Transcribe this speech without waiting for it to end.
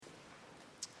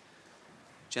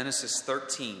Genesis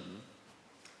 13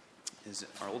 is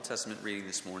our Old Testament reading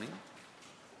this morning.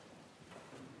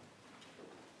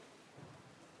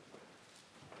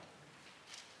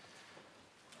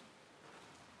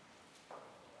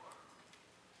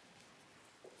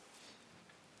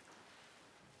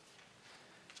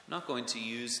 I'm not going to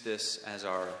use this as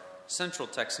our central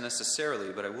text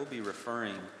necessarily, but I will be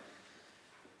referring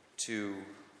to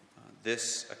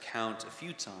this account a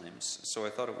few times, so I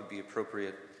thought it would be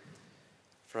appropriate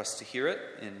for us to hear it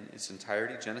in its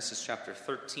entirety. Genesis chapter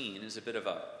 13 is a bit of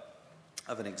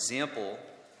an example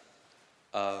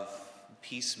of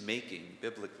peacemaking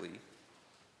biblically.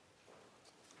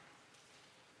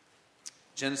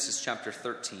 Genesis chapter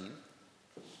 13.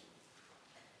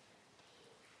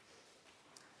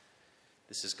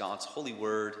 This is God's holy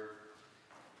word.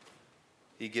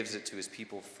 He gives it to his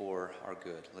people for our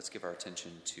good. Let's give our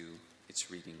attention to its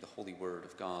reading, the holy word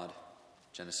of God,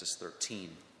 Genesis 13.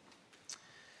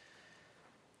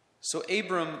 So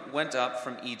Abram went up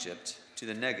from Egypt to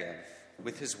the Negev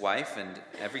with his wife and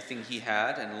everything he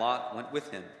had, and Lot went with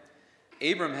him.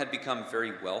 Abram had become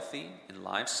very wealthy in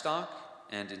livestock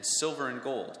and in silver and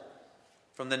gold.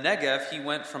 From the Negev he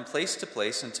went from place to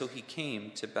place until he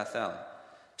came to Bethel,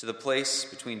 to the place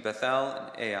between Bethel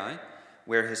and Ai,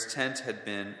 where his tent had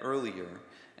been earlier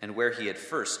and where he had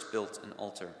first built an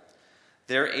altar.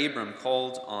 There Abram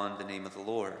called on the name of the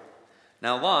Lord.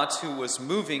 Now Lot, who was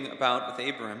moving about with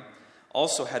Abram,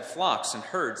 also had flocks and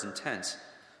herds and tents.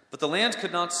 But the land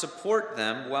could not support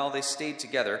them while they stayed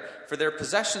together, for their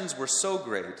possessions were so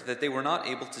great that they were not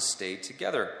able to stay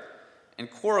together.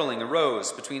 And quarreling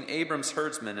arose between Abram's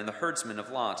herdsmen and the herdsmen of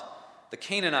Lot. The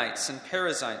Canaanites and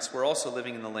Perizzites were also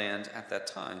living in the land at that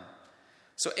time.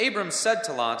 So Abram said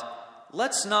to Lot,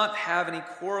 "Let's not have any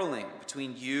quarreling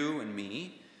between you and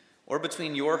me, or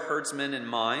between your herdsmen and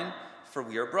mine, for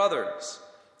we are brothers.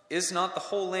 Is not the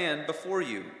whole land before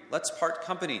you? Let's part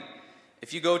company.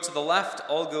 If you go to the left,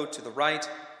 I'll go to the right.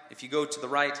 If you go to the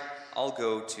right, I'll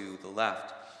go to the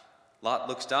left." Lot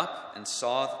looked up and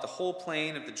saw that the whole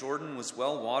plain of the Jordan was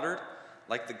well watered,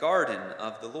 like the garden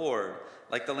of the Lord,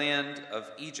 like the land of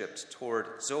Egypt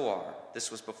toward Zoar. This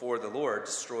was before the Lord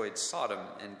destroyed Sodom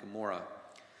and Gomorrah.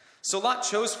 So Lot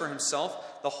chose for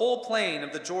himself the whole plain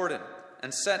of the Jordan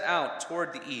and set out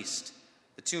toward the east.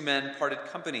 The two men parted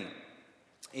company.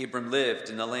 Abram lived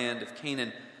in the land of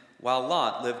Canaan, while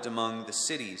Lot lived among the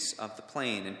cities of the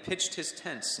plain and pitched his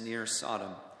tents near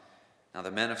Sodom. Now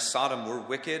the men of Sodom were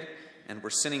wicked and were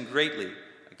sinning greatly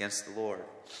against the Lord.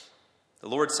 The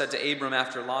Lord said to Abram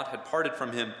after Lot had parted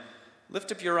from him,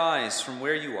 "Lift up your eyes from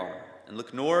where you are and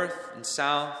look north and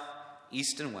south,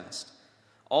 east and west.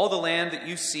 All the land that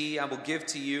you see I will give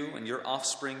to you and your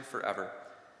offspring forever.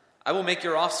 I will make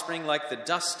your offspring like the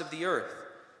dust of the earth,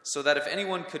 so that if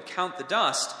anyone could count the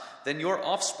dust, then your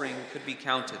offspring could be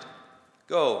counted.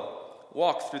 Go,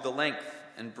 walk through the length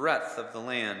and breadth of the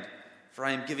land, for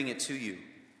I am giving it to you."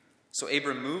 So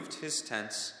Abram moved his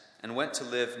tents and went to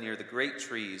live near the great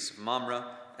trees of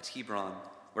Mamre at Hebron,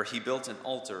 where he built an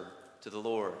altar to the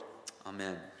Lord.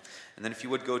 Amen. And then if you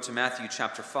would go to Matthew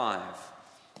chapter 5.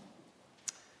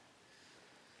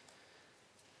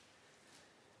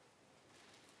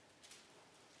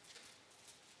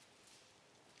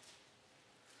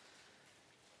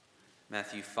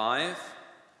 Matthew 5,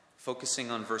 focusing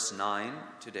on verse 9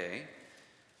 today.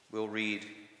 We'll read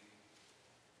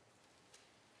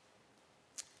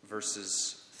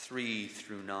verses 3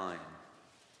 through 9.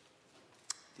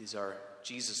 These are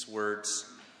Jesus' words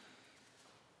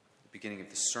at the beginning of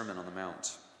the Sermon on the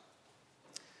Mount.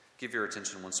 Give your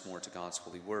attention once more to God's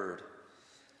holy word.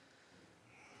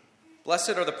 "Blessed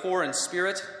are the poor in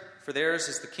spirit, for theirs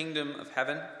is the kingdom of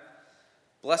heaven.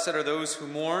 Blessed are those who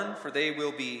mourn, for they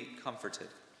will be comforted.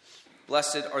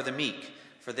 Blessed are the meek,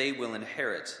 for they will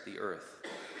inherit the earth.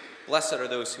 Blessed are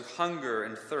those who hunger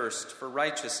and thirst for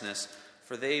righteousness,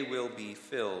 for they will be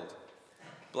filled.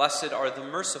 Blessed are the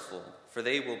merciful, for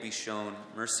they will be shown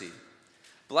mercy.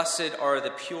 Blessed are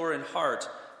the pure in heart,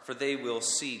 for they will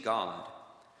see God.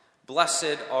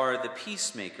 Blessed are the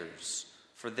peacemakers,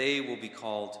 for they will be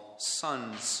called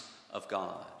sons of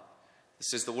God."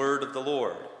 This is the word of the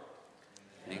Lord.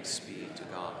 Thanks be to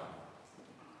God.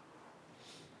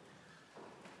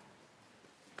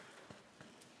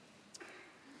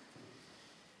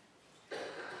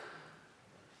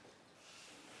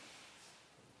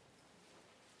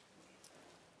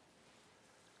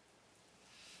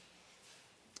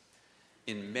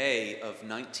 In May of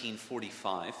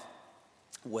 1945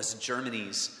 was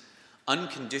Germany's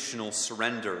unconditional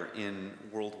surrender in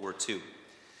World War II.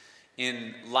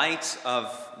 In light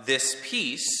of this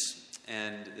peace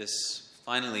and this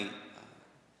finally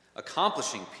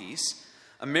accomplishing peace,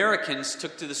 Americans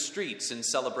took to the streets in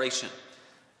celebration.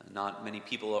 Not many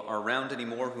people are around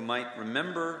anymore who might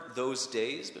remember those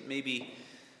days, but maybe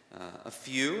a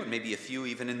few, and maybe a few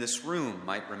even in this room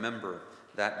might remember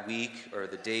that week or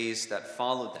the days that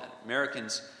followed that.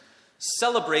 Americans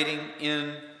celebrating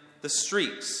in the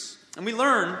streets. And we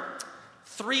learn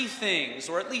three things,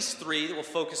 or at least three, that we'll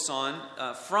focus on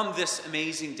from this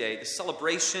amazing day. The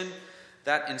celebration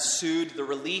that ensued, the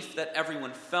relief that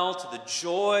everyone felt, the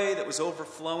joy that was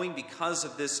overflowing because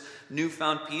of this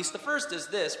newfound peace. The first is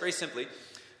this, very simply: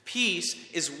 peace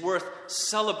is worth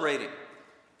celebrating.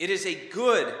 It is a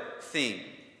good thing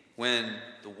when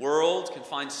the world can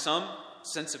find some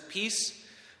sense of peace,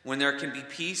 when there can be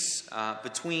peace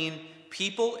between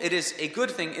people. It is a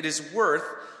good thing. It is worth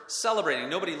celebrating.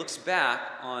 Nobody looks back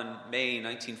on May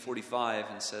 1945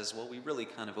 and says, well, we really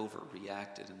kind of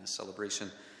overreacted in the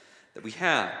celebration that we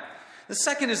had. The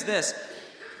second is this: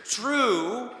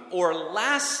 true or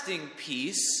lasting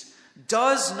peace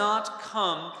does not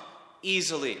come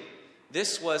easily.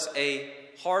 This was a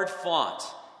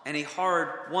hard-fought and a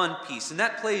hard-won peace, and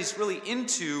that plays really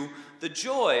into the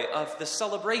joy of the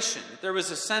celebration. There was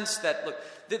a sense that, look,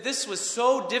 that this was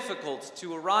so difficult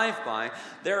to arrive by,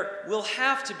 there will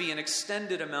have to be an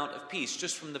extended amount of peace,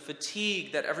 just from the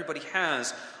fatigue that everybody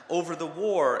has over the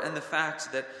war and the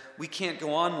fact that we can't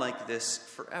go on like this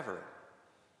forever.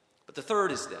 But the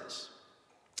third is this: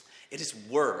 it is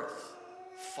worth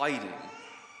fighting,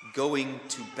 going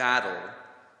to battle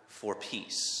for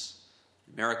peace.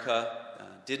 America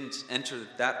didn't enter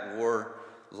that war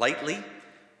lightly.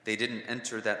 They didn't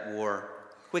enter that war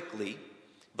quickly,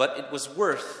 but it was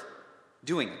worth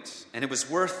doing it, and it was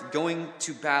worth going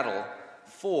to battle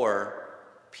for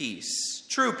peace.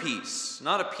 True peace,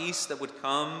 not a peace that would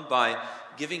come by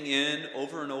giving in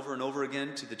over and over and over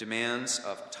again to the demands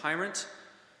of a tyrant,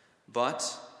 but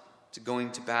to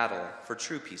going to battle for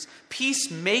true peace.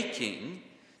 Peacemaking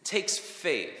takes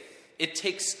faith. It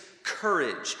takes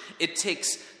courage. It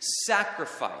takes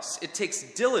sacrifice. It takes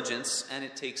diligence, and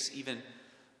it takes even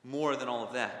more than all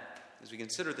of that. As we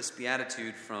consider this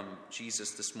beatitude from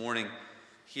Jesus this morning,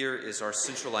 here is our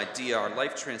central idea, our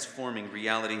life-transforming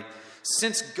reality.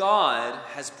 Since God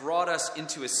has brought us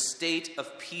into a state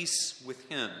of peace with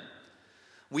Him,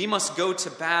 we must go to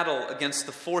battle against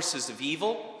the forces of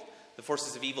evil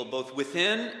both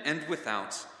within and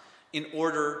without, in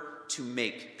order to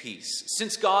make peace.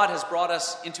 Since God has brought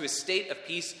us into a state of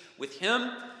peace with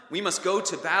Him, we must go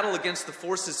to battle against the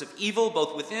forces of evil,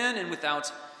 both within and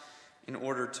without, in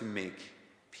order to make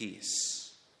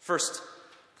peace. First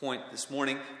point this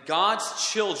morning: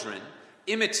 God's children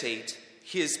imitate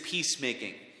His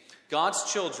peacemaking.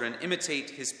 God's children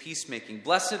imitate His peacemaking.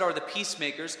 Blessed are the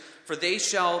peacemakers, for they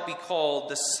shall be called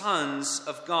the sons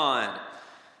of God.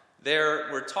 There,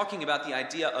 we're talking about the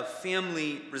idea of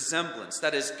family resemblance.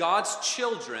 That is, God's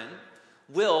children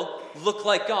will look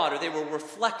like God, or they will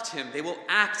reflect Him. They will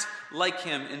act like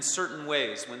Him in certain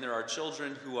ways. When there are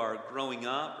children who are growing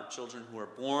up, or children who are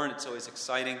born, it's always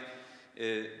exciting.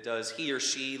 Does he or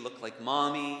she look like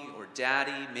mommy or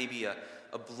daddy? Maybe a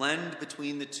blend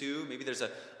between the two. Maybe there's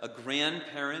a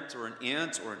grandparent or an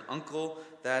aunt or an uncle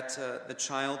that the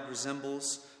child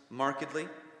resembles markedly.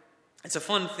 It's a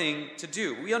fun thing to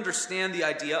do. We understand the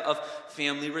idea of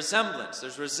family resemblance.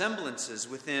 There's resemblances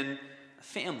within a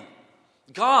family.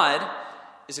 God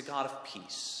is a God of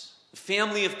peace. The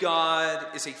family of God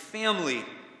is a family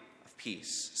of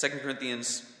peace. 2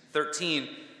 Corinthians 13,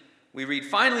 we read,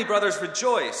 "Finally, brothers,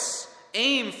 rejoice,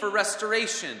 aim for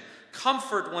restoration,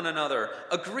 comfort one another,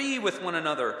 agree with one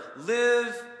another,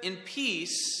 live in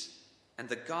peace, and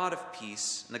the God of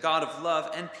peace, and the God of love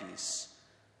and peace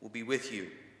will be with you."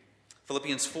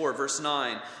 Philippians 4, verse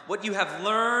 9, "What you have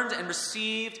learned and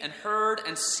received and heard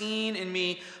and seen in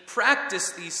me,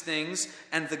 practice these things,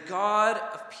 and the God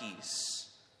of peace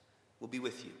will be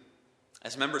with you."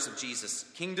 As members of Jesus'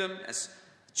 kingdom, as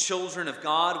children of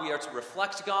God, we are to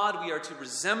reflect God. We are to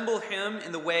resemble Him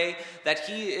in the way that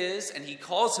He is, and He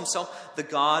calls Himself the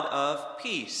God of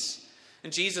peace.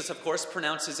 And Jesus, of course,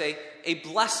 pronounces a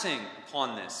blessing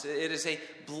upon this. It is a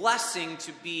blessing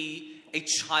to be a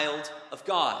child of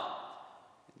God.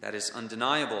 That is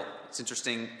undeniable. It's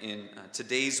interesting, in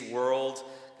today's world,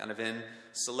 kind of in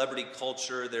celebrity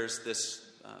culture, there's this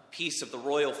piece of the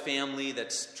royal family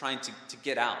that's trying to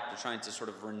get out. They're trying to sort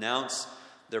of renounce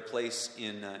their place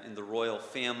in the royal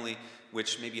family,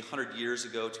 which maybe 100 years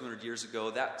ago, 200 years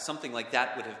ago, that something like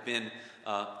that would have been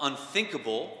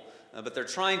unthinkable. But they're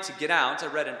trying to get out. I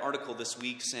read an article this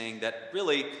week saying that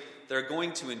really they're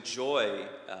going to enjoy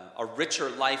a richer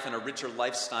life and a richer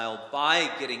lifestyle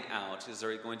by getting out, because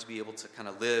they're going to be able to kind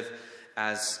of live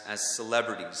as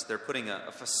celebrities. They're putting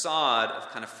a facade of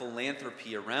kind of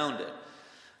philanthropy around it.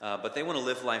 But they want to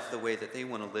live life the way that they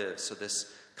want to live. So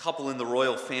this couple in the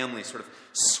royal family sort of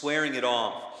swearing it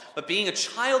off. But being a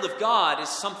child of God is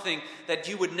something that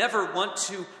you would never want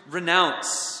to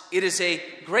renounce. It is a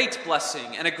great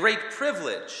blessing and a great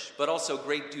privilege, but also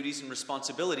great duties and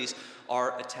responsibilities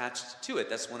are attached to it.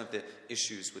 That's one of the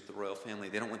issues with the royal family.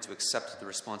 They don't want to accept the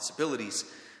responsibilities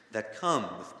that come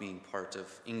with being part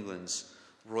of England's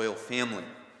royal family.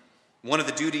 One of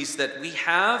the duties that we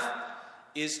have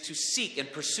is to seek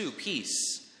and pursue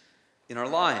peace in our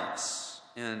lives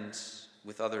and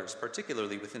with others,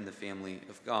 particularly within the family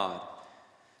of God.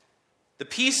 The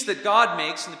peace that God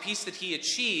makes and the peace that he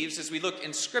achieves as we look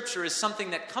in Scripture is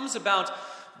something that comes about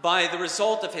by the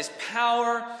result of his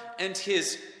power and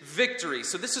his victory.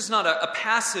 So this is not a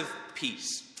passive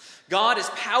peace. God is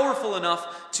powerful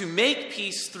enough to make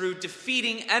peace through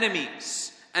defeating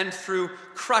enemies and through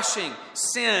crushing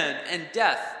sin and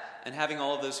death and having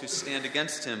all of those who stand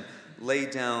against him lay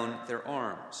down their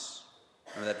arms.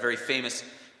 Remember that very famous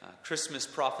Christmas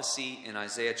prophecy in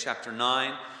Isaiah chapter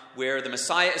 9, where the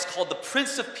Messiah is called the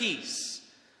Prince of Peace.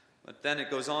 But then it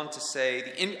goes on to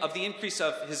say, of the increase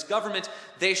of his government,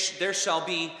 there shall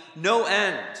be no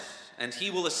end, and he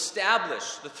will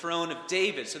establish the throne of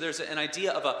David. So there's an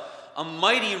idea of a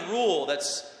mighty rule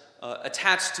that's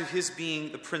attached to his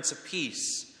being the Prince of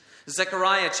Peace.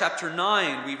 Zechariah chapter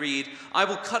 9, we read, I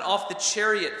will cut off the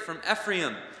chariot from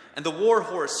Ephraim, and the war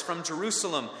horse from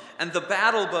Jerusalem, and the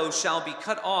battle bow shall be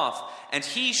cut off, and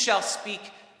he shall speak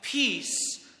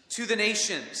peace to the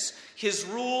nations. His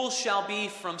rule shall be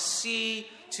from sea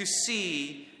to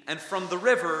sea, and from the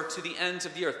river to the ends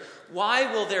of the earth.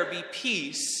 Why will there be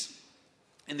peace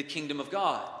in the kingdom of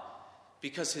God?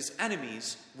 Because his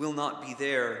enemies will not be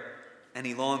there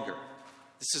any longer.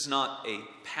 This is not a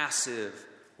passive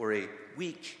or a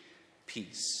weak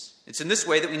peace. It's in this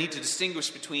way that we need to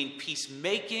distinguish between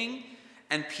peacemaking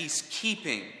and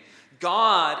peacekeeping.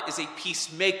 God is a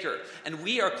peacemaker, and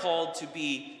we are called to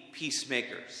be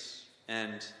peacemakers.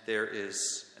 And there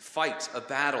is a fight, a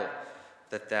battle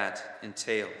that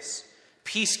entails.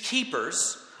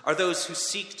 Peacekeepers are those who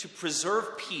seek to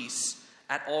preserve peace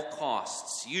at all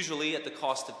costs, usually at the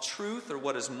cost of truth or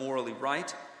what is morally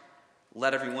right.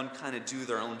 Let everyone kind of do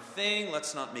their own thing.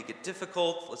 Let's not make it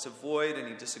difficult. Let's avoid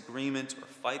any disagreement or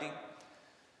fighting.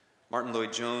 Martin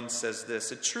Lloyd-Jones says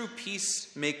this, a true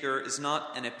peacemaker is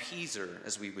not an appeaser,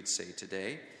 as we would say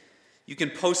today. You can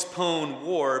postpone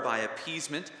war by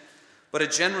appeasement, but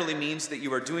it generally means that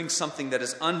you are doing something that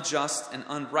is unjust and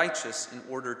unrighteous in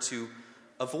order to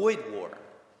avoid war.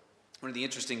 One of the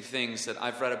interesting things that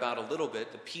I've read about a little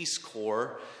bit, the Peace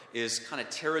Corps is kind of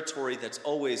territory that's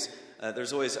always,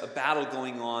 there's always a battle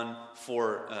going on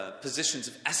for positions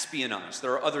of espionage.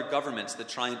 There are other governments that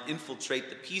try and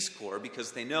infiltrate the Peace Corps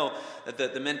because they know that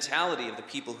the mentality of the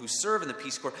people who serve in the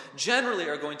Peace Corps generally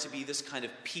are going to be this kind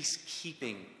of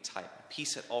peacekeeping type,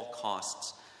 peace at all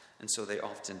costs. And so they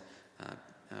often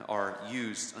are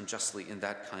used unjustly in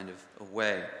that kind of a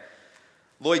way.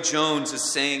 Lloyd-Jones is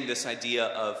saying this idea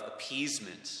of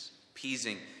appeasement,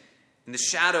 appeasing, in the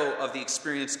shadow of the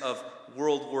experience of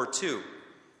World War II.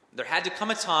 There had to come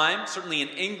a time, certainly in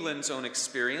England's own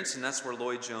experience, and that's where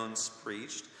Lloyd-Jones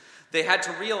preached, they had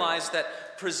to realize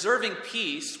that preserving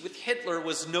peace with Hitler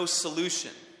was no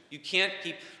solution. You can't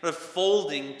keep sort of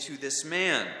folding to this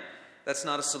man. That's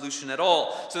not a solution at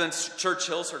all. So then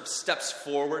Churchill sort of steps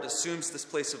forward, assumes this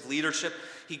place of leadership.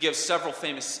 He gives several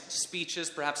famous speeches,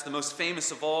 perhaps the most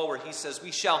famous of all, where he says,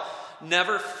 we shall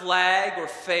never flag or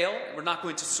fail. We're not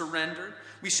going to surrender.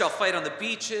 We shall fight on the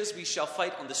beaches. We shall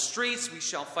fight on the streets. We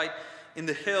shall fight in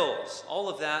the hills. All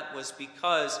of that was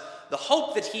because the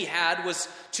hope that he had was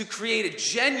to create a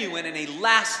genuine and a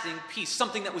lasting peace,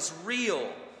 something that was real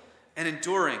and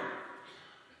enduring.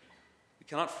 We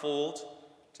cannot fold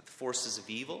to the forces of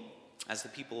evil. As the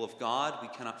people of God, we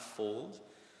cannot fold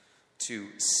to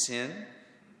sin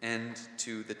and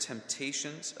to the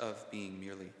temptations of being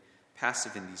merely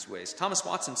passive in these ways. Thomas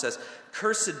Watson says,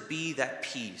 cursed be that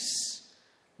peace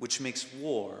which makes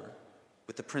war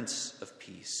with the Prince of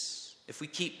Peace. If we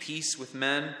keep peace with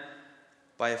men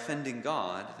by offending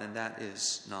God, then that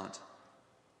is not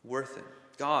worth it.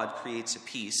 God creates a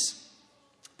peace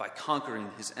by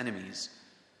conquering his enemies.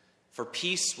 For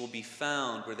peace will be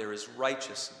found where there is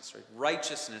righteousness. Right?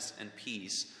 Righteousness and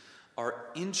peace are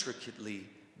intricately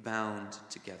bound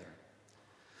together.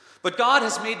 But God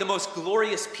has made the most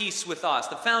glorious peace with us.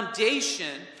 The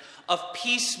foundation of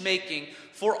peacemaking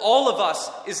for all of us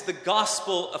is the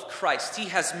gospel of Christ. He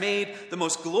has made the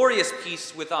most glorious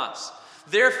peace with us.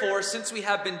 Therefore, since we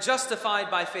have been justified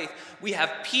by faith, we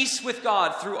have peace with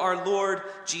God through our Lord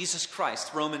Jesus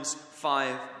Christ. Romans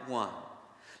 5:1.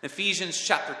 Ephesians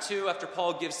chapter 2, after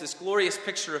Paul gives this glorious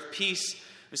picture of peace,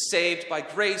 we're saved by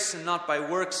grace and not by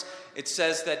works, it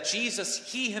says that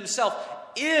Jesus, he himself,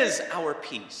 is our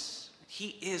peace.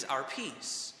 He is our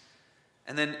peace.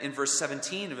 And then in verse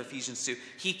 17 of Ephesians 2,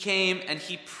 he came and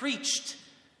he preached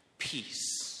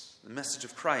peace. The message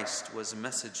of Christ was a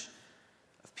message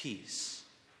of peace.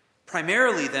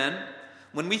 Primarily then,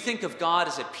 when we think of God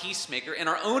as a peacemaker, in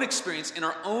our own experience, in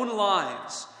our own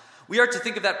lives, we are to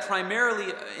think of that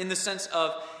primarily in the sense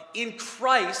of, in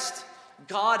Christ,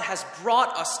 God has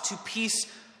brought us to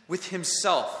peace with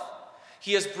himself.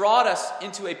 He has brought us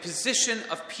into a position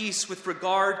of peace with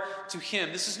regard to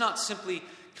him. This is not simply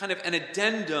kind of an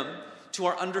addendum to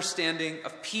our understanding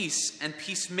of peace and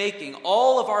peacemaking.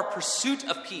 All of our pursuit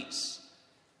of peace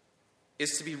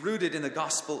is to be rooted in the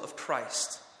gospel of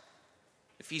Christ.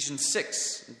 Ephesians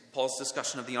 6, Paul's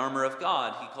discussion of the armor of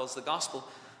God, he calls the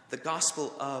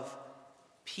gospel of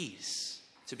peace.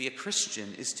 To be a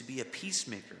Christian is to be a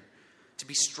peacemaker, to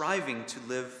be striving to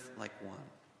live like one.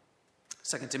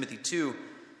 2 Timothy 2,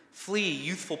 flee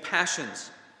youthful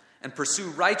passions and pursue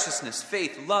righteousness,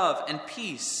 faith, love, and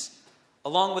peace,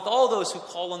 along with all those who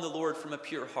call on the Lord from a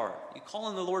pure heart. You call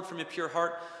on the Lord from a pure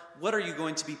heart, what are you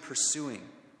going to be pursuing?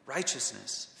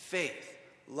 Righteousness, faith,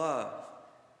 love,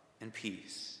 and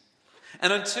peace.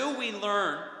 And until we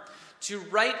learn to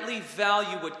rightly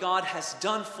value what God has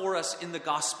done for us in the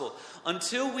gospel,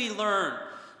 until we learn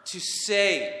to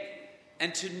say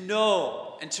and to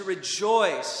know and to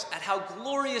rejoice at how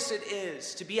glorious it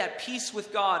is to be at peace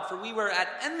with God, for we were at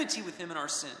enmity with him in our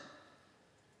sin,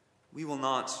 we will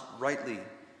not rightly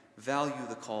value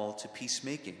the call to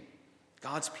peacemaking.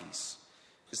 God's peace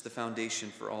is the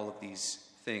foundation for all of these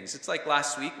things. It's like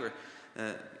last week where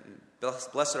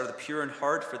blessed are the pure in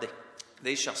heart, for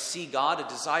they shall see God. A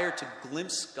desire to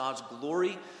glimpse God's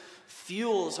glory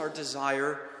fuels our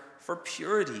desire for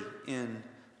purity in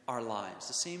our lives.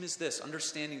 The same as this,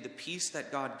 understanding the peace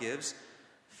that God gives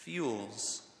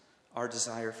fuels our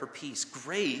desire for peace.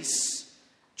 Grace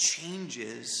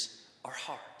changes our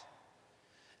heart.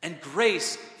 And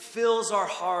grace fills our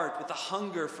heart with a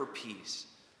hunger for peace.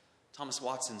 Thomas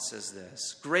Watson says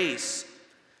this: grace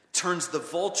turns the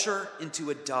vulture into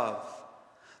a dove,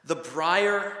 the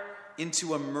briar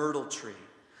into a myrtle tree,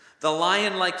 the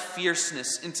lion-like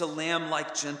fierceness into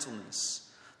lamb-like gentleness.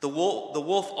 The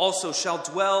wolf also shall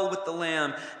dwell with the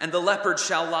lamb, and the leopard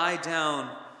shall lie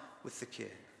down with the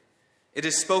kid. It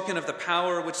is spoken of the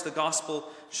power which the gospel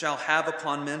shall have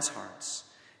upon men's hearts.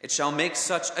 It shall make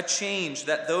such a change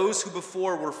that those who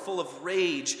before were full of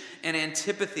rage and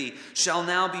antipathy shall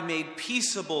now be made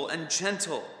peaceable and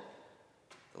gentle.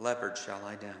 The leopard shall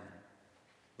lie down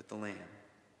with the lamb.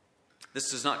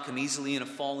 This does not come easily in a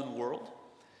fallen world.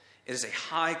 It is a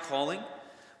high calling.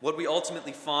 What we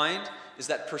ultimately find is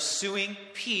that pursuing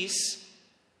peace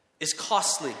is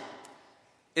costly.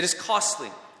 It is costly.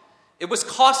 It was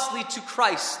costly to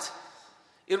Christ.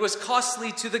 It was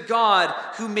costly to the God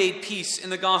who made peace in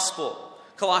the gospel.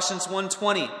 Colossians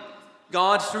 1:20.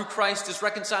 God through Christ is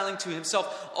reconciling to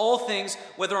himself all things,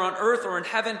 whether on earth or in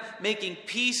heaven, making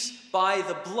peace by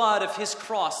the blood of his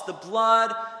cross. The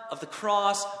blood of the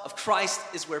cross of Christ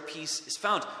is where peace is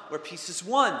found, where peace is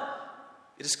won.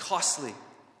 It is costly.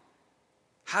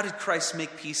 How did Christ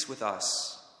make peace with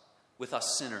us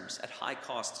sinners, at high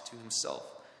cost to himself,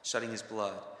 shedding his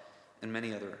blood and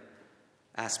many other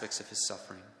aspects of his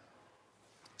suffering?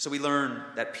 So we learn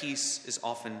that peace is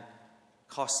often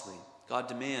costly. God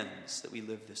demands that we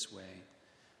live this way,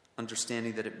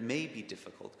 understanding that it may be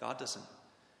difficult. God doesn't.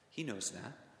 He knows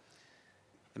that.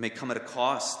 It may come at a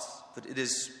cost, but it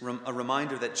is a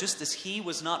reminder that just as he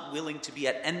was not willing to be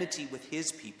at enmity with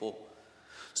his people,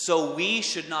 so we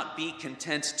should not be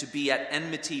content to be at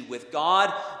enmity with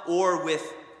God or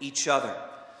with each other.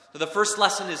 So the first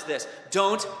lesson is this: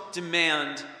 don't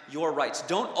demand your rights.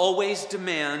 Don't always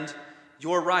demand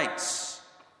your rights.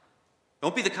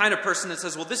 Don't be the kind of person that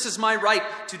says, well, this is my right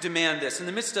to demand this. In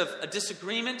the midst of a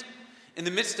disagreement, in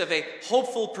the midst of a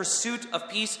hopeful pursuit of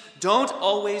peace, don't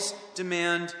always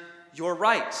demand your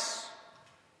rights.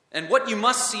 And what you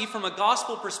must see from a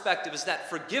gospel perspective is that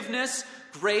forgiveness,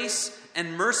 grace,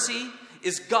 and mercy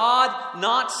is God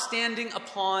not standing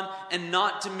upon and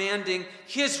not demanding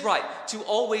his right to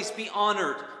always be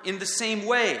honored in the same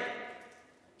way.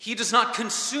 He does not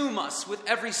consume us with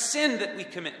every sin that we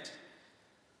commit.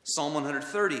 Psalm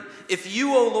 130, if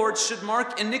you, O Lord, should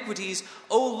mark iniquities,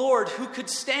 O Lord, who could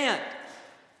stand?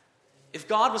 If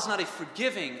God was not a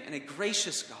forgiving and a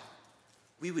gracious God,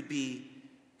 we would be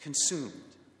consumed.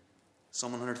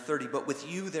 Psalm 130, but with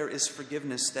you there is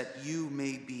forgiveness that you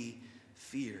may be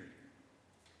feared.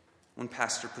 One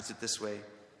pastor puts it this way: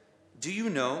 do you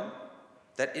know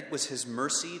that it was his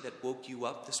mercy that woke you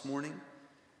up this morning?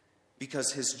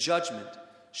 Because his judgment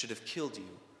should have killed you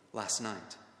last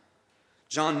night.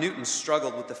 John Newton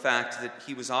struggled with the fact that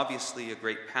he was obviously a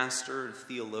great pastor, a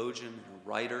theologian, and a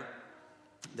writer.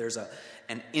 There's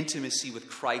an intimacy with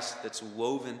Christ that's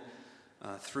woven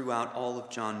throughout all of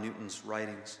John Newton's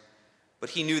writings. But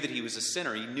he knew that he was a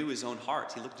sinner. He knew his own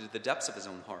heart. He looked into the depths of his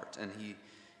own heart, and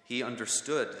he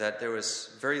understood that there was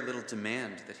very little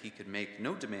demand that he could make,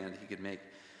 no demand he could make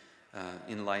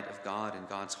in light of God and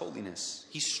God's holiness.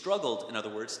 He struggled, in other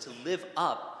words, to live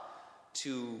up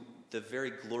to the very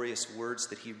glorious words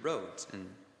that he wrote. And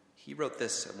he wrote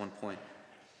this at one point.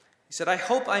 He said, I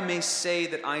hope I may say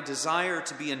that I desire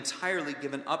to be entirely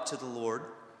given up to the Lord,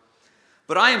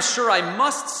 but I am sure I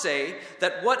must say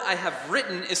that what I have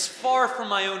written is far from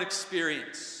my own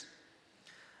experience.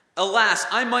 Alas,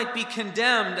 I might be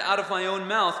condemned out of my own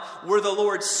mouth were the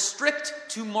Lord strict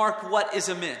to mark what is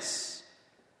amiss.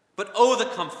 But oh, the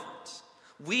comfort!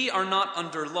 We are not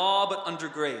under law, but under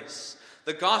grace.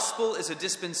 The gospel is a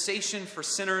dispensation for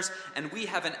sinners, and we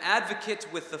have an advocate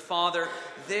with the Father.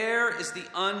 There is the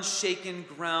unshaken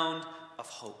ground of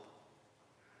hope.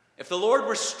 If the Lord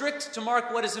were strict to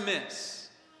mark what is amiss,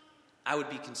 I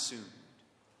would be consumed.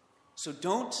 So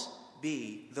don't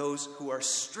be those who are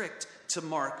strict to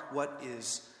mark what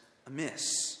is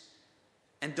amiss.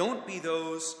 And don't be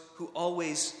those who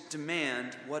always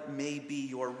demand what may be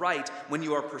your right when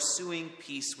you are pursuing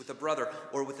peace with a brother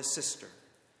or with a sister.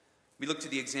 We look to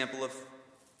the example of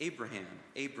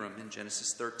Abram in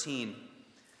Genesis 13.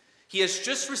 He has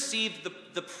just received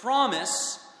the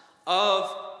promise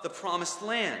of the promised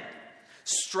land.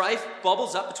 Strife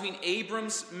bubbles up between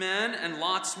Abram's men and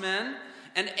Lot's men,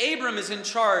 and Abram is in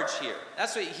charge here.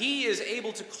 That's why he is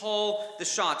able to call the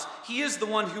shots. He is the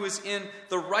one who is in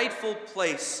the rightful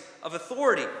place of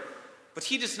authority. But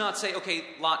he does not say, okay,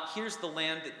 Lot, here's the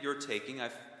land that you're taking.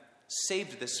 I've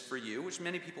saved this for you, which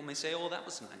many people may say, oh, that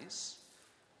was nice.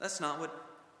 That's not what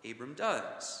Abram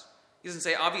does. He doesn't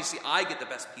say, obviously, I get the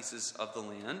best pieces of the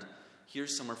land.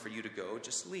 Here's somewhere for you to go.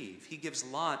 Just leave. He gives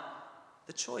Lot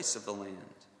the choice of the land.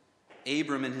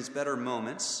 Abram, in his better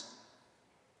moments,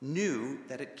 knew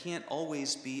that it can't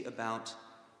always be about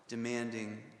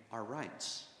demanding our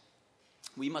rights.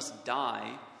 We must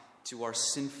die to our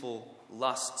sinful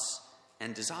lusts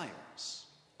and desires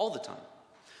all the time.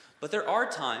 But there are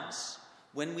times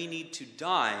when we need to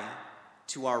die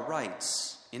to our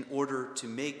rights in order to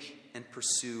make and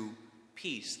pursue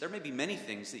peace. There may be many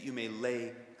things that you may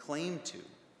lay claim to,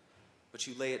 but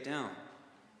you lay it down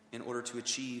in order to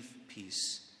achieve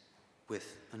peace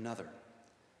with another.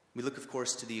 We look, of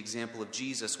course, to the example of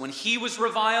Jesus. When he was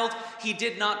reviled, he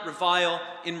did not revile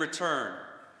in return.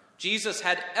 Jesus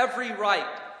had every right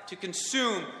to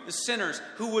consume the sinners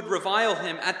who would revile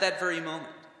him at that very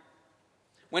moment.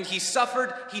 When he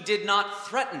suffered, he did not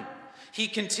threaten. He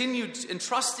continued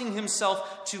entrusting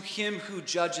himself to him who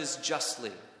judges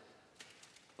justly.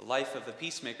 The life of the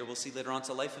peacemaker, we'll see later on, it's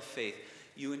a life of faith.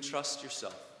 You entrust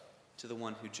yourself to the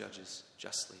one who judges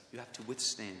justly. You have to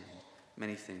withstand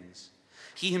many things.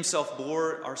 He himself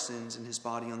bore our sins in his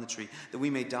body on the tree, that we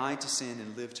may die to sin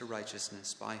and live to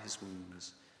righteousness. By his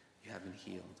wounds you have been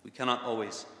healed. We cannot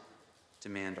always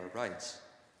demand our rights.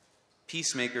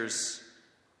 Peacemakers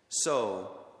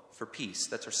sow for peace.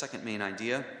 That's our second main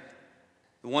idea.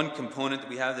 The one component that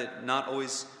we have, that not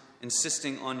always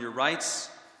insisting on your rights,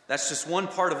 that's just one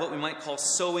part of what we might call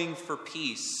sowing for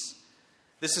peace.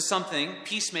 This is something,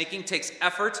 peacemaking takes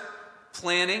effort,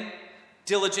 planning,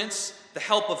 diligence, the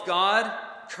help of God,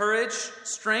 courage,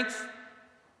 strength,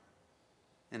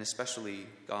 and especially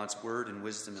God's word and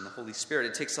wisdom and the Holy Spirit.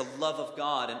 It takes a love of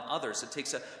God and others. It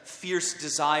takes a fierce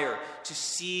desire to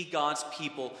see God's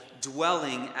people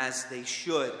dwelling as they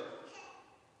should.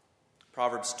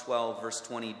 Proverbs 12, verse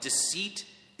 20, deceit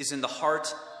is in the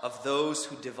heart of those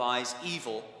who devise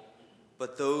evil,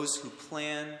 but those who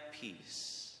plan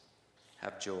peace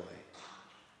have joy.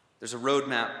 There's a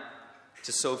roadmap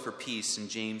to sow for peace in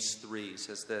James 3. It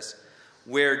says this,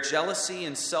 where jealousy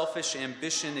and selfish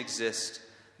ambition exist,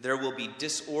 there will be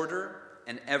disorder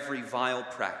and every vile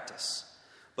practice.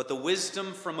 But the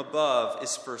wisdom from above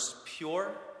is first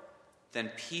pure,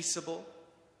 then peaceable,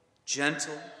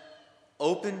 gentle,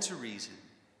 open to reason,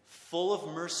 full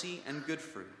of mercy and good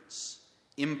fruits,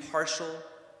 impartial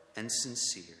and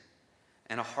sincere.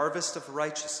 And a harvest of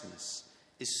righteousness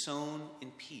is sown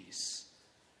in peace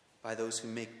by those who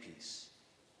make peace.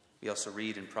 We also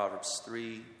read in Proverbs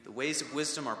 3, the ways of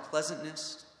wisdom are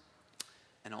pleasantness,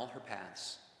 and all her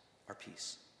paths our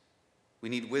peace. We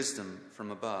need wisdom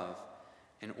from above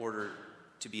in order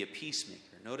to be a peacemaker.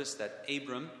 Notice that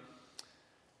Abram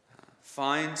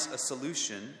finds a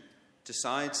solution,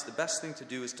 decides the best thing to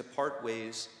do is to part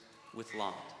ways with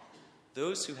Lot.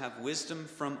 Those who have wisdom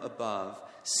from above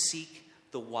seek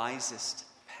the wisest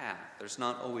path. There's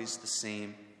not always the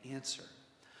same answer.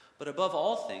 But above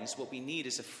all things, what we need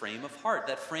is a frame of heart,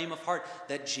 that frame of heart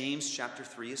that James chapter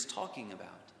 3 is talking about.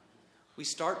 We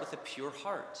start with a pure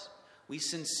heart. We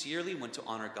sincerely want to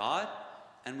honor God,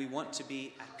 and we want to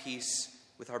be at peace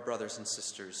with our brothers and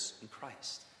sisters in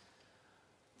Christ.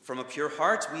 From a pure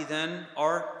heart, we then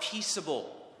are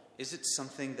peaceable. Is it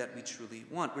something that we truly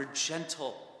want? We're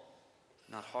gentle,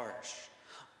 not harsh.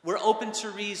 We're open to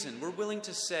reason. We're willing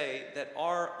to say that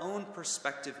our own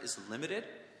perspective is limited.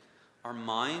 Our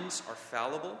minds are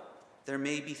fallible. There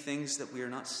may be things that we are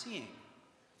not seeing.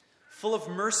 Full of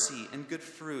mercy and good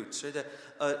fruits, or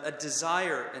a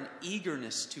desire, an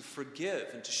eagerness to forgive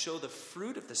and to show the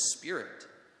fruit of the Spirit.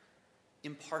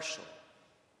 Impartial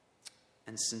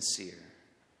and sincere.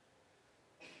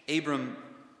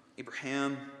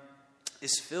 Abraham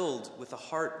is filled with a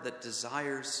heart that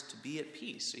desires to be at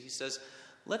peace. So he says,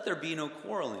 let there be no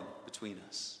quarreling between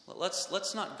us.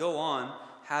 Let's not go on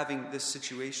having this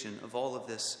situation of all of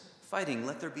this fighting.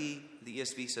 Let there be, the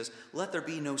ESV says, let there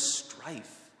be no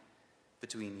strife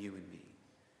between you and me.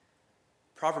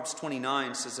 Proverbs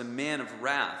 29 says, a man of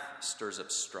wrath stirs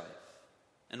up strife,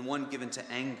 and one given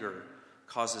to anger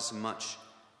causes much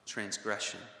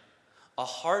transgression. A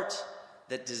heart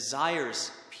that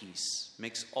desires peace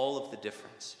makes all of the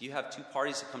difference. You have two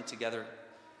parties that come together.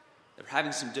 They're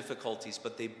having some difficulties,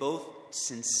 but they both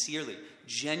sincerely,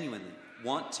 genuinely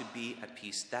want to be at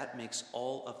peace. That makes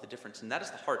all of the difference. And that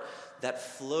is the heart that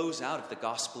flows out of the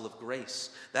gospel of grace.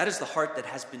 That is the heart that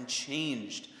has been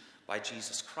changed by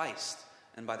Jesus Christ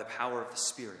and by the power of the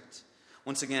Spirit.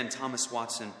 Once again, Thomas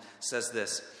Watson says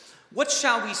this, what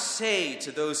shall we say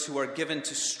to those who are given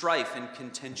to strife and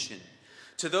contention?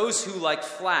 To those who, like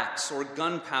flax or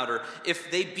gunpowder, if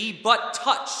they be but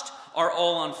touched, are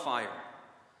all on fire.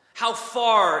 How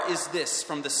far is this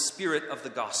from the spirit of the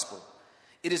gospel?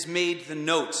 It is made the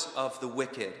note of the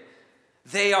wicked.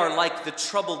 They are like the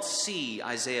troubled sea,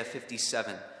 Isaiah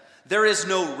 57. There is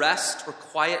no rest or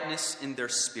quietness in their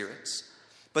spirits,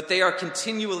 but they are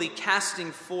continually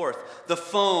casting forth the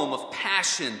foam of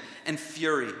passion and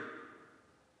fury.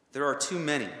 There are too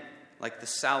many, like the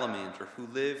salamander, who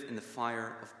live in the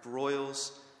fire of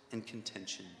broils and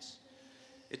contentions.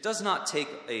 It does not take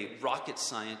a rocket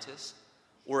scientist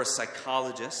or a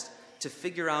psychologist to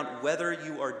figure out whether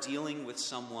you are dealing with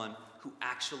someone who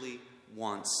actually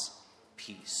wants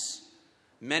peace.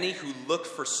 Many who look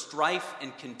for strife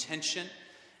and contention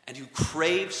and who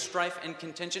crave strife and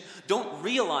contention don't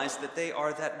realize that they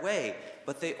are that way,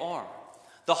 but they are.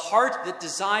 The heart that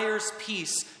desires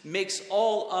peace makes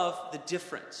all of the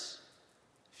difference.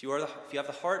 If you have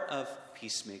the heart of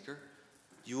peacemaker,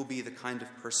 you will be the kind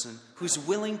of person who's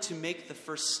willing to make the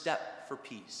first step for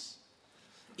peace.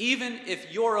 Even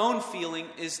if your own feeling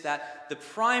is that the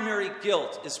primary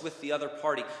guilt is with the other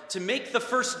party, to make the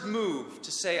first move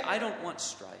to say, I don't want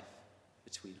strife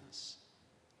between us.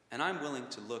 And I'm willing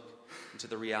to look into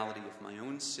the reality of my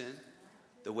own sin,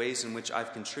 the ways in which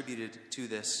I've contributed to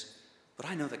this, but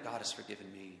I know that God has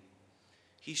forgiven me.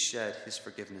 He shed his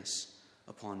forgiveness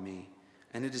upon me.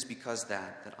 And it is because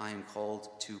that I am called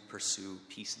to pursue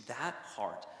peace. That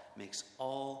heart makes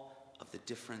all of the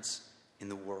difference in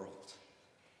the world.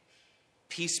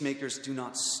 Peacemakers do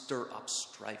not stir up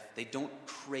strife. They don't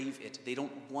crave it. They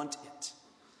don't want it.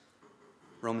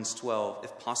 Romans 12,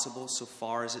 if possible, so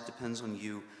far as it depends on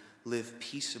you, live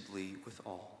peaceably with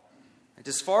all. And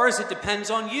as far as it depends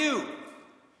on you,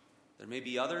 there may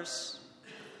be others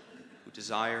who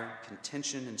desire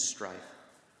contention and strife.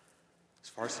 As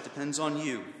far as it depends on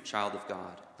you, child of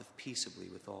God, live peaceably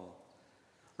with all.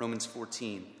 Romans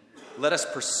 14, let us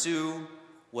pursue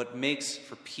what makes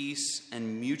for peace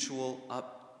and mutual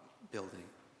upbuilding.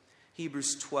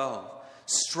 Hebrews 12,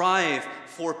 strive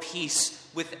for peace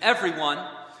with everyone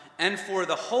and for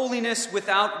the holiness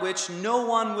without which no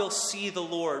one will see the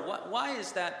Lord. Why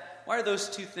is that? Why are those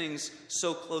two things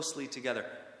so closely together?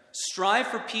 Strive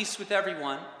for peace with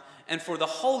everyone and for the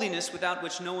holiness without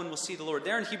which no one will see the Lord.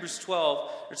 There in Hebrews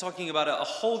 12, they're talking about a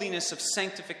holiness of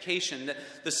sanctification, that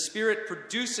the Spirit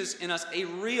produces in us a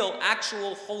real,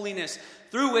 actual holiness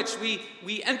through which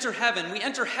we enter heaven. We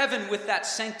enter heaven with that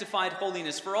sanctified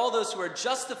holiness. For all those who are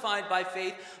justified by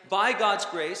faith, by God's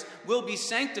grace, will be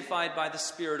sanctified by the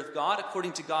Spirit of God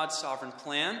according to God's sovereign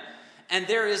plan. And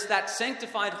there is that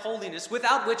sanctified holiness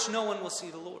without which no one will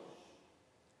see the Lord.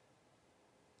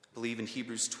 believe in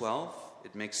Hebrews 12.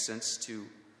 It makes sense to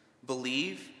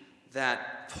believe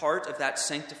that part of that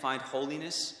sanctified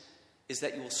holiness is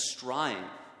that you will strive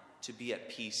to be at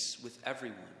peace with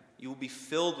everyone. You will be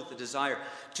filled with the desire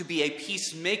to be a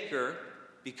peacemaker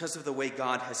because of the way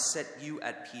God has set you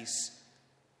at peace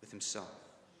with himself.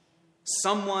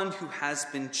 Someone who has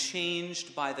been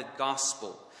changed by the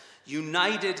gospel,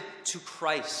 united to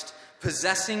Christ,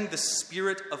 possessing the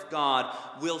Spirit of God,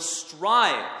 will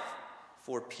strive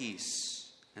for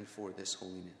peace and for this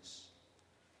holiness.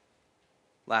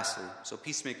 Lastly, so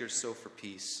peacemakers sow for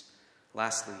peace.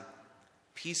 Lastly,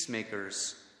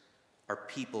 peacemakers are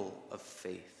people of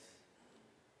faith.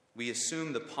 We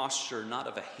assume the posture not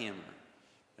of a hammer,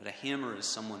 that a hammer is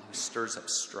someone who stirs up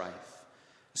strife.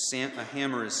 A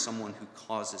hammer is someone who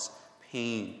causes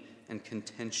pain and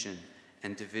contention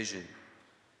and division.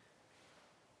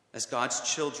 As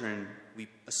God's children, we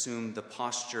assume the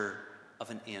posture of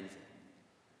an anvil.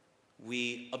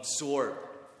 We absorb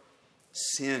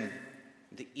sin,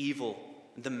 the evil,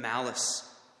 the malice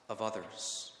of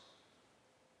others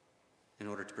in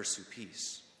order to pursue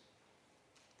peace.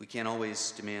 We can't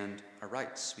always demand our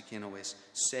rights. We can't always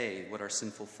say what our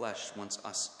sinful flesh wants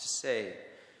us to say.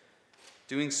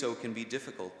 Doing so can be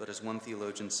difficult, but as one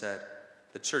theologian said,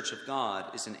 the church of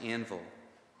God is an anvil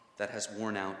that has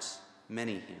worn out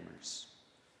many hammers.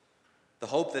 The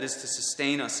hope that is to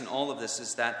sustain us in all of this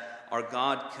is that our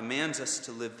God commands us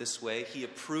to live this way. He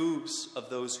approves of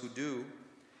those who do,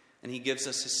 and he gives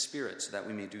us his Spirit so that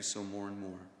we may do so more and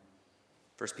more.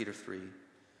 1 Peter 3,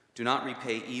 do not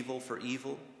repay evil for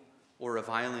evil or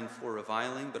reviling for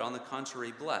reviling, but on the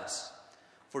contrary bless.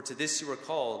 For to this you are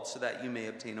called, so that you may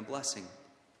obtain a blessing.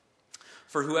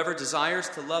 For whoever desires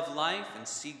to love life and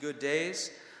see good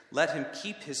days, let him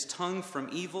keep his tongue from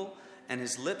evil and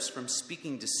his lips from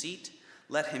speaking deceit.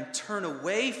 Let him turn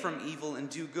away from evil and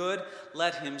do good.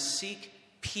 Let him seek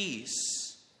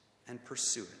peace and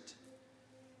pursue it.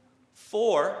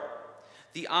 For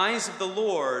the eyes of the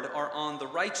Lord are on the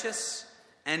righteous,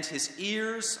 and his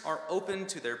ears are open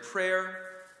to their prayer,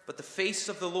 but the face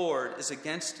of the Lord is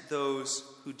against those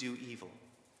who do evil.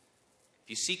 If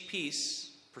you seek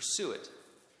peace, pursue it.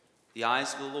 The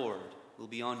eyes of the Lord will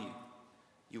be on you.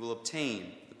 You will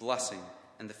obtain the blessing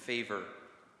and the favor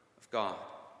of God.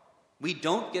 We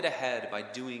don't get ahead by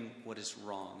doing what is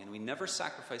wrong, and we never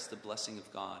sacrifice the blessing of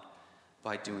God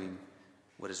by doing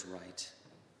what is right.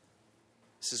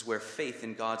 This is where faith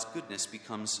in God's goodness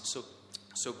becomes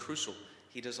so crucial.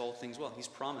 He does all things well. He's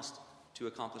promised to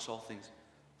accomplish all things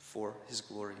for his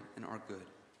glory and our good.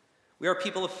 We are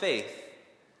people of faith.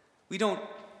 We don't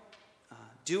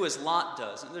do as Lot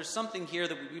does. And there's something here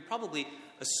that we probably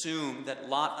assume that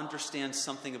Lot understands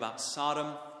something about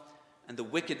Sodom and the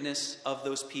wickedness of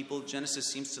those people. Genesis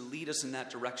seems to lead us in that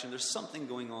direction. There's something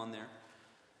going on there.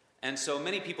 And so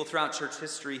many people throughout church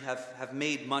history have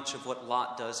made much of what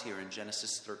Lot does here in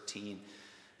Genesis 13,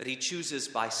 that he chooses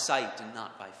by sight and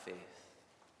not by faith.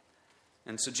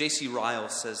 And so J.C. Ryle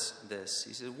says this.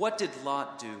 He says, what did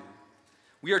Lot do?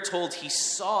 We are told he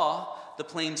saw the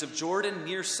plains of Jordan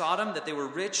near Sodom, that they were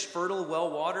rich, fertile,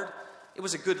 well-watered. It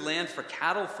was a good land for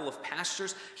cattle, full of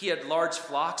pastures. He had large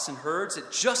flocks and herds.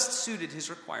 It just suited his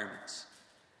requirements.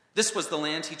 This was the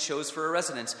land he chose for a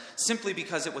residence, simply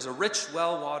because it was a rich,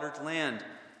 well-watered land.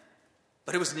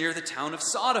 But it was near the town of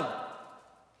Sodom.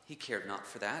 He cared not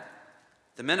for that.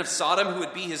 The men of Sodom who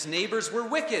would be his neighbors were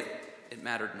wicked. It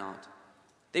mattered not.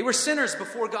 They were sinners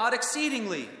before God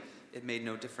exceedingly. It made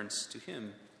no difference to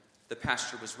him. The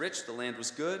pasture was rich, the land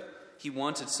was good. He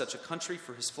wanted such a country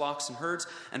for his flocks and herds.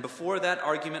 And before that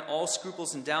argument, all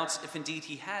scruples and doubts, if indeed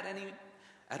he had any,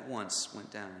 at once went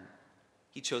down.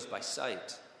 He chose by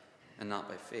sight and not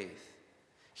by faith.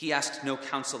 He asked no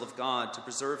counsel of God to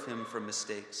preserve him from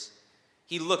mistakes.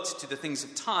 He looked to the things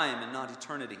of time and not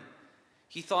eternity.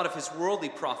 He thought of his worldly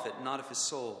profit, not of his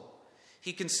soul.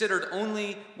 He considered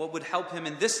only what would help him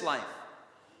in this life.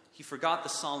 He forgot the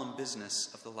solemn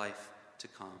business of the life to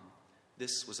come.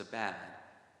 This was a bad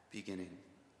beginning.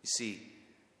 You see,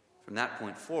 from that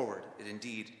point forward, it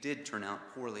indeed did turn out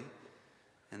poorly,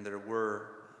 and there were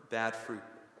bad fruit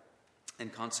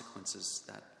and consequences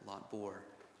that Lot bore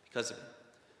because of it.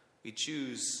 We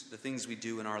choose the things we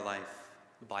do in our life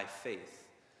by faith.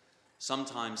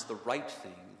 Sometimes the right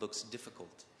thing looks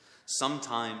difficult.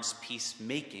 Sometimes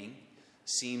peacemaking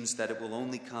seems that it will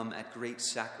only come at great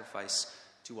sacrifice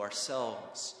to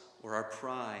ourselves or our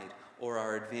pride or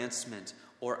our advancement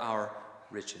or our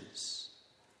riches.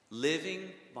 Living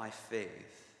by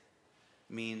faith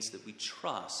means that we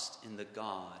trust in the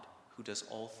God who does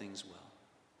all things well.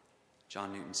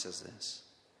 John Newton says this,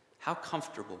 how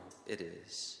comfortable it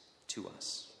is to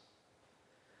us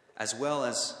as well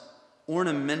as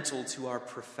ornamental to our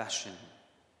profession.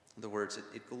 In other words,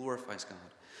 it glorifies God.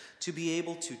 To be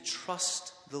able to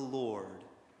trust the Lord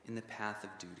in the path of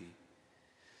duty.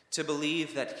 To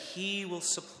believe that he will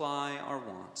supply our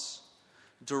wants,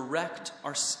 direct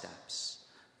our steps,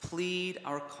 plead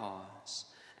our cause,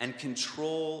 and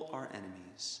control our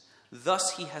enemies.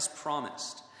 Thus he has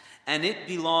promised, and it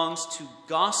belongs to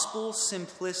gospel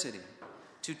simplicity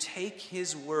to take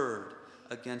his word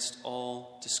against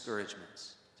all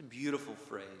discouragements. It's a beautiful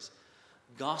phrase.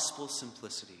 Gospel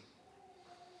simplicity.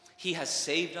 He has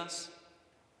saved us.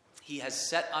 He has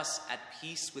set us at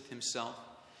peace with himself.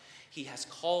 He has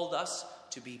called us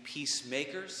to be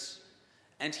peacemakers.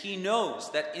 And he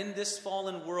knows that in this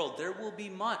fallen world there will be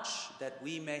much that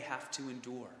we may have to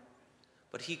endure.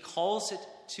 But he calls it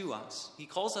to us. He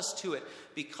calls us to it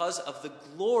because of the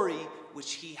glory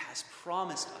which he has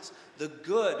promised us. The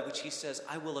good which he says,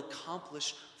 I will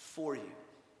accomplish for you.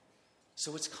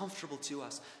 So it's comfortable to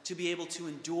us to be able to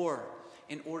endure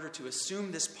in order to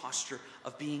assume this posture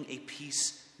of being a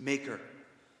peacemaker.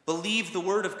 Believe the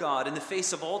word of God in the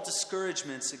face of all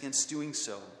discouragements against doing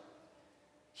so.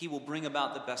 He will bring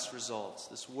about the best results.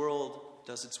 This world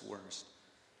does its worst,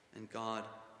 and God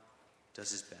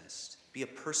does his best. Be a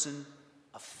person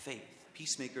of faith.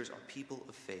 Peacemakers are people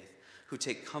of faith who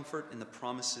take comfort in the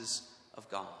promises of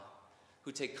God,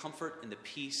 who take comfort in the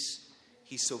peace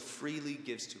he so freely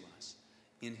gives to us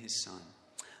in his Son.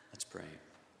 Let's pray.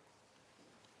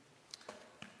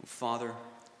 Father,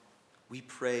 we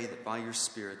pray that by your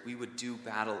Spirit we would do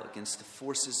battle against the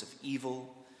forces of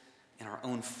evil in our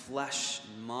own flesh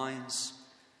and minds,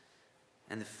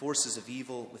 and the forces of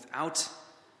evil without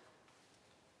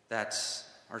that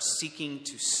are seeking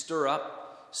to stir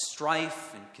up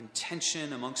strife and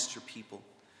contention amongst your people.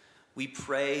 We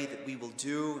pray that we will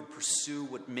do and pursue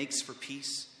what makes for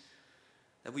peace,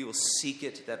 that we will seek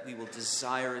it, that we will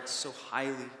desire it so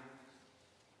highly,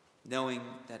 knowing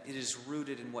that it is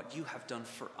rooted in what you have done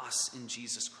for us in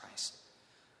Jesus Christ.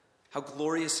 How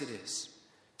glorious it is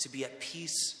to be at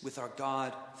peace with our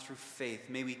God through faith.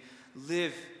 May we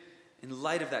live in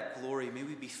light of that glory. May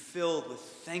we be filled with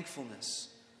thankfulness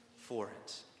for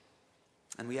it.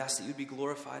 And we ask that you'd be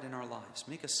glorified in our lives.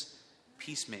 Make us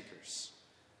peacemakers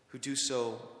who do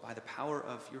so by the power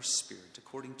of your Spirit,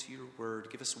 according to your word.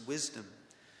 Give us wisdom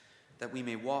that we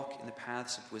may walk in the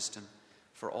paths of wisdom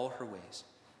for all her ways,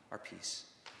 our peace.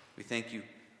 We thank you.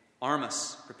 Arm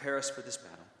us, prepare us for this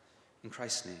battle. In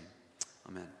Christ's name,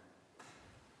 amen.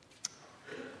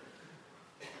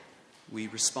 We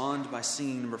respond by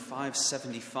singing number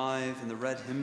 575 in the red hymn.